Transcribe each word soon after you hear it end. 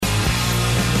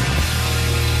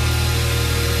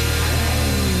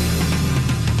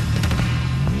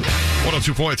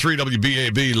102.3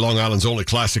 WBAB, Long Island's only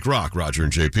classic rock. Roger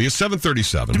and JP. It's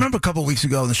 7:37. Remember a couple of weeks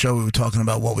ago on the show we were talking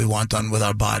about what we want done with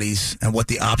our bodies and what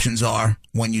the options are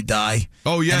when you die?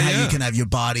 Oh, yeah, and how yeah. you can have your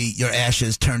body, your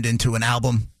ashes turned into an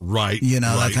album. Right.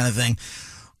 That kind of thing.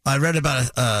 I read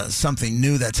about something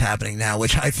new that's happening now,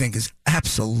 which I think is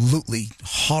absolutely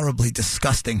horribly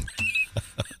disgusting.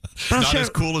 Not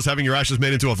as cool as having your ashes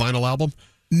made into a vinyl album?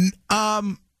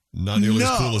 Not nearly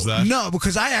as cool as that? No,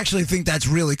 because I actually think that's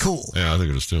really cool. Yeah, I think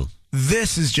it is too.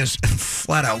 This is just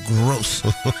flat out gross.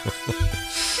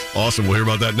 Awesome. We'll hear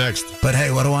about that next. But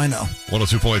hey, what do I know?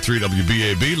 102.3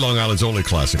 WBAB, Long Island's only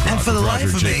classic rock. And for the Roger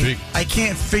life of and me, JP. I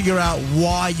can't figure out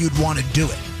why you'd want to do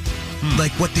it.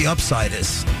 Like what the upside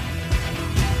is.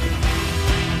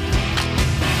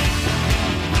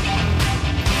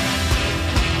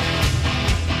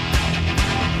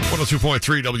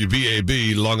 .3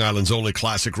 WBAB, Long Island's only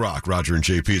classic rock. Roger and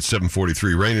JP at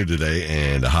 7:43, rainy today,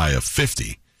 and a high of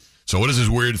 50. So what is this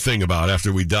weird thing about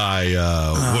after we die?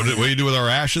 What do you do with our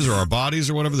ashes or our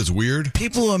bodies or whatever that's weird?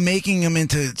 People are making them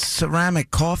into ceramic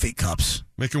coffee cups.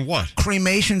 Making what?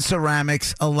 Cremation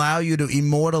ceramics allow you to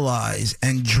immortalize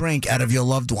and drink out of your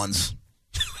loved ones.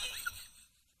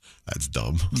 That's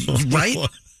dumb. Right?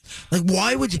 Like,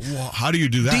 why would you? How do you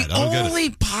do that? The I don't get it. only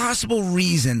possible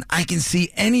reason I can see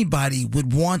anybody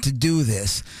would want to do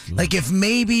this, like if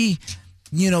maybe,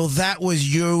 that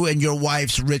was you and your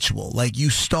wife's ritual. Like you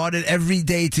started every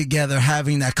day together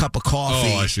having that cup of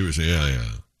coffee. Oh, I see what you're saying. Yeah.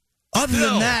 Other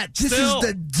than that, this is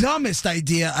the dumbest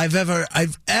idea I've ever.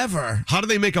 How do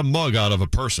they make a mug out of a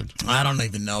person? I don't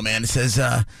even know, man. It says,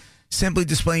 simply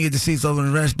displaying your deceased loved one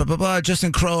and rest, blah, blah, blah.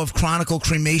 Justin Crow of Chronicle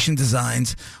Cremation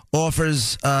Designs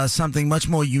offers something much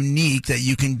more unique that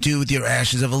you can do with your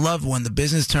ashes of a loved one. The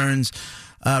business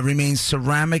remains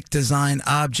ceramic design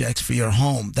objects for your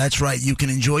home. That's right. You can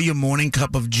enjoy your morning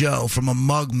cup of joe from a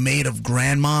mug made of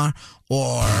grandma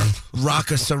or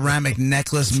rock a ceramic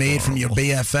necklace made from your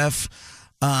BFF.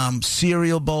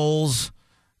 Cereal bowls.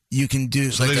 You can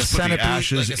do so like they a just put the centerpiece.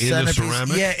 ashes like a in the centerpiece.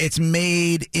 ceramic? Yeah, it's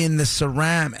made in the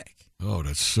ceramic. Oh,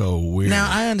 that's so weird. Now,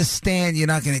 I understand you're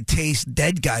not going to taste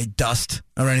dead guy dust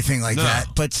or anything like that,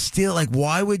 but still, like,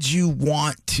 why would you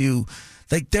want to?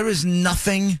 Like, there is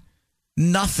nothing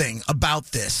about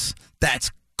this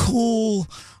that's cool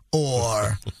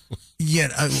or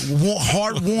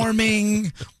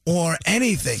heartwarming or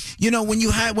anything.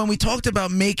 When we talked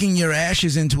about making your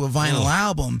ashes into a vinyl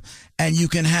album, and you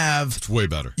can have, it's way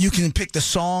better. You can pick the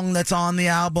song that's on the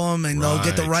album, and they'll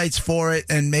get the rights for it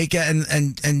and make it,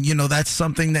 and that's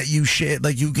something that you share.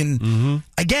 Like you can,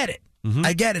 I get it.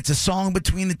 I get it. It's a song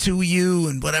between the two of you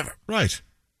and whatever. Right.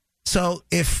 So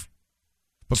But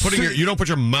you don't put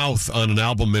your mouth on an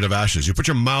album made of ashes. You put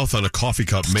your mouth on a coffee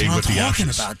cup made with the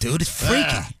ashes. That's what I'm talking about, dude. It's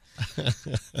freaky.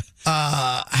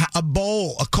 A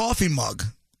bowl, a coffee mug,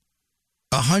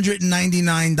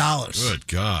 $199. Good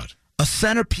God. A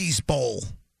centerpiece bowl.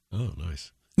 Oh,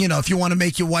 nice. If you want to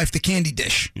make your wife the candy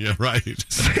dish. Yeah, right.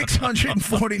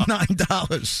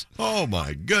 $649. Oh,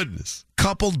 my goodness.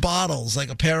 Coupled bottles,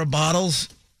 like a pair of bottles.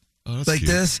 Oh, that's like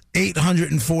cute. this,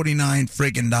 $849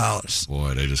 friggin' dollars.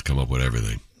 Boy, they just come up with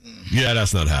everything. Yeah,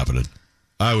 that's not happening.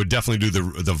 I would definitely do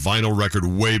the vinyl record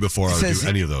way before I would do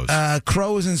any of those.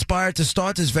 Crow was inspired to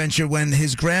start this venture when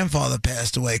his grandfather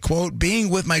passed away. Quote,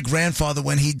 being with my grandfather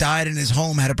when he died in his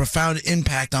home had a profound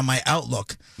impact on my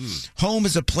outlook. Home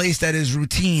is a place that is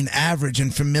routine, average,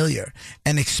 and familiar.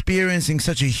 And experiencing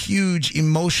such a huge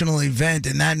emotional event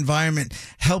in that environment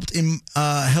helped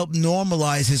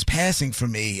normalize his passing for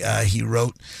me, he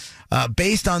wrote.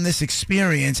 Based on this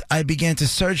experience, I began to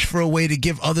search for a way to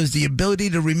give others the ability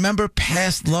to remember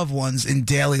past loved ones in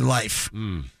daily life.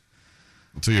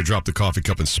 Until you drop the coffee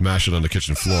cup and smash it on the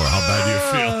kitchen floor. How bad do you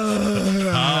feel?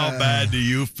 How bad do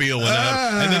you feel when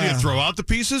that? And then you throw out the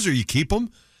pieces or you keep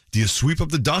them? Do you sweep up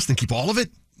the dust and keep all of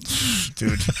it?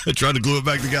 Dude. Trying to glue it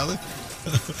back together?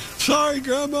 Sorry,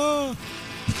 Grandma.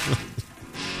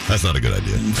 That's not a good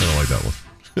idea. I don't like that one.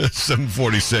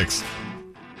 746.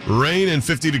 Rain and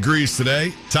 50 degrees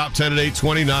today. Top 10 at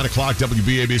 8:20, 9 o'clock.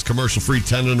 WBAB's commercial-free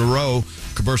 10 in a row.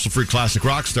 Commercial-free classic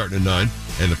rock starting at 9.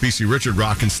 And the PC Richard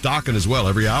rock and stocking as well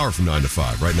every hour from 9 to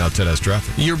 5. Right now, Ted has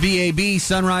traffic. Your BAB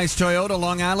Sunrise Toyota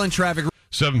Long Island traffic.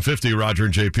 750, Roger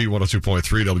and JP,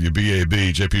 102.3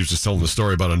 WBAB. JP was just telling the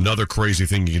story about another crazy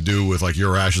thing you can do with like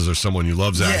your ashes or someone you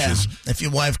love's ashes. If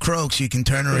your wife croaks, you can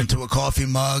turn her into a coffee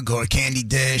mug or a candy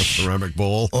dish. A ceramic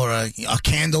bowl. Or a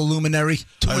candle luminary.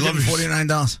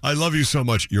 $249. I love you so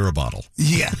much. You're a bottle.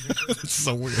 Yeah. It's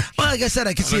so weird. Well, like I said,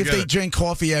 I can see if they drink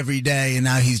coffee every day and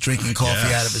now he's drinking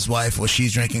coffee out of his wife or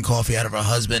she's drinking coffee out of her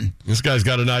husband. This guy's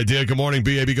got an idea. Good morning,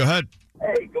 BAB. Go ahead.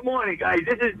 Hey, good morning. morning, guys.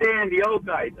 This is Dan, the old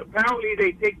guys. Apparently,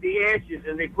 they take the ashes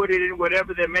and they put it in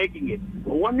whatever they're making it. I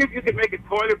wonder if you could make a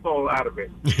toilet bowl out of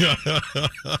it.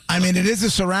 I mean, it is a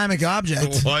ceramic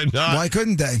object. Why not? Why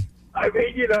couldn't they? I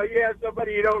mean, you have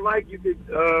somebody you don't like, you could,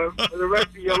 for the rest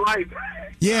of your life.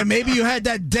 Yeah, maybe you had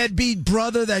that deadbeat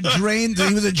brother that drained.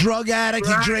 He was a drug addict.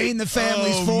 Right. He drained the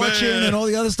family's Oh, fortune man. and all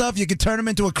the other stuff. You could turn him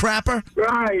into a crapper.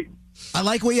 Right. I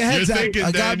like where your head's You're at. thinking,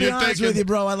 I gotta Dan, be you're honest thinking. with you,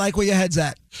 bro. I like where your head's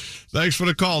at. Thanks for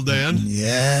the call, Dan.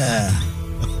 Yeah.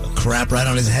 Crap right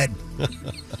on his head.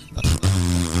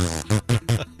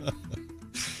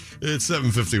 It's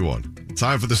 7:51.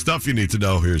 Time for the stuff you need to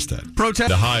know. Here's Ted. Protest.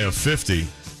 The high of 50.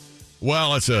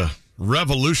 Well, it's a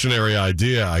revolutionary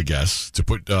idea, I guess, to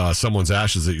put someone's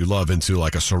ashes that you love into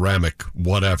like a ceramic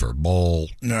whatever, bowl,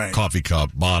 Right. coffee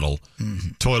cup, bottle,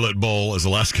 toilet bowl, as the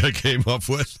last guy came up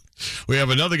with. We have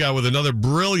another guy with another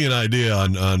brilliant idea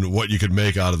on what you could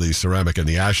make out of the ceramic and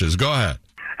the ashes. Go ahead.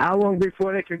 How long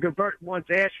before they can convert one's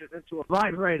ashes into a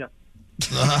vibrator?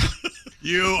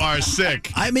 You are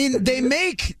sick. I mean, they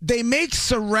make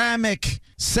ceramic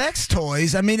sex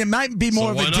toys. I mean, it might be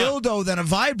more of why a not? dildo than a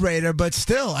vibrator, but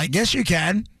still, I guess you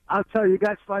can. I'll tell you, you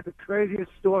guys find the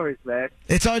craziest stories, man.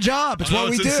 It's our job. It's I know, what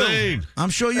we it's do. insane. I'm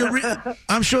sure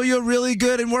you're really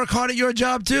good and work hard at your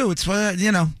job too. It's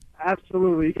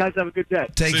Absolutely. You guys have a good day.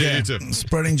 take See you, care. you too.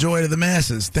 Spreading joy to the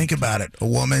masses. Think about it. A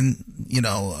woman's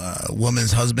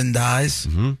husband dies.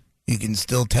 Mm-hmm. You can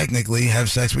still technically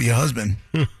have sex with your husband,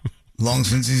 long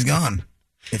since he's gone.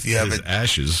 If you have His it,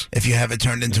 ashes. if you have it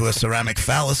turned into a ceramic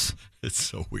phallus, It's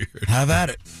so weird. have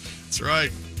at it. That's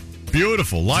right.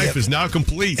 Beautiful. Life Yep. is now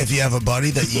complete. If you have a buddy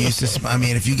that you used to,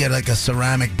 if you get like a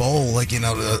ceramic bowl, like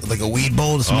a weed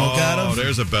bowl to smoke out Oh, of,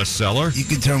 there's a bestseller. you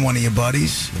can turn one of your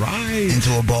buddies Right.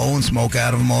 into a bowl and smoke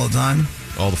out of them all the time.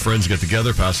 All the friends get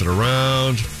together, pass it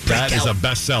around. That Break is a out.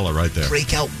 bestseller right there.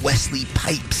 Break out Wesley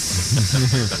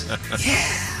Pipes.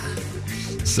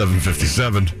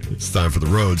 7:57. It's time for the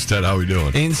roads. Ted, how we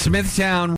doing? In Smithtown.